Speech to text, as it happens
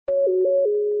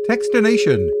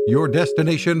Techstination, your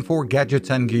destination for gadgets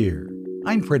and gear.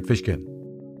 I'm Fred Fishkin.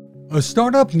 A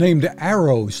startup named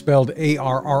ARROE, spelled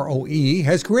A-R-R-O-E,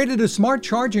 has created a smart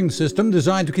charging system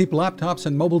designed to keep laptops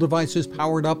and mobile devices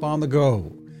powered up on the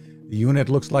go. The unit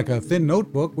looks like a thin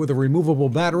notebook with a removable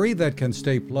battery that can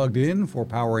stay plugged in for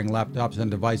powering laptops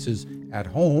and devices at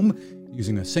home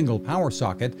using a single power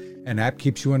socket. An app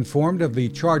keeps you informed of the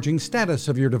charging status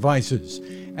of your devices.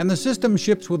 And the system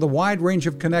ships with a wide range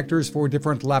of connectors for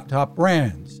different laptop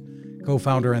brands.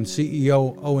 Co-founder and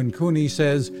CEO Owen Cooney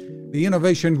says the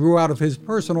innovation grew out of his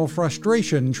personal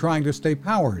frustration trying to stay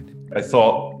powered. I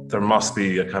thought there must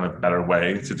be a kind of better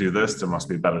way to do this. There must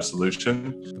be a better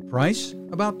solution. The price?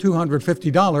 About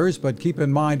 $250, but keep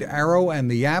in mind ARROE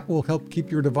and the app will help keep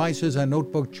your devices and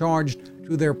notebook charged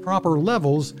to their proper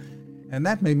levels, and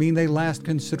that may mean they last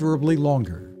considerably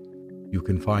longer. You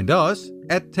can find us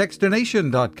at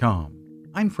Techstination.com.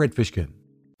 I'm Fred Fishkin.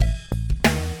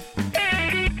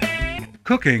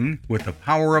 Cooking with the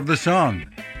power of the sun.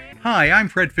 Hi, I'm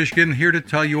Fred Fishkin, here to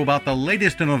tell you about the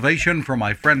latest innovation from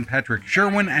my friend Patrick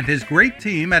Sherwin and his great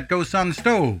team at GoSun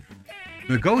Stove.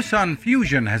 The GoSun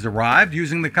Fusion has arrived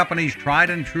using the company's tried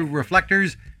and true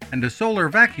reflectors and a solar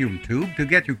vacuum tube to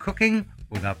get you cooking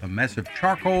without the mess of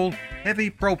charcoal, heavy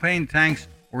propane tanks,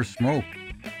 or smoke.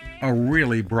 A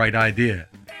really bright idea.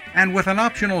 And with an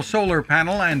optional solar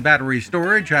panel and battery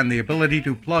storage and the ability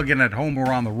to plug in at home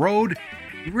or on the road,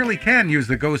 you really can use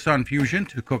the GoSun Fusion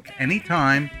to cook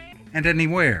anytime and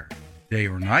anywhere, day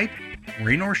or night,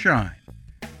 rain or shine.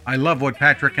 I love what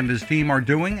Patrick and his team are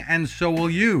doing, and so will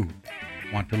you.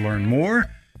 Want to learn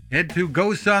more? Head to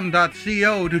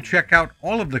gosun.co to check out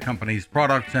all of the company's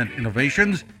products and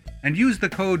innovations, and use the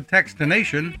code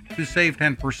Techstination to save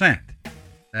 10%.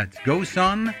 That's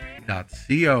gosun.co.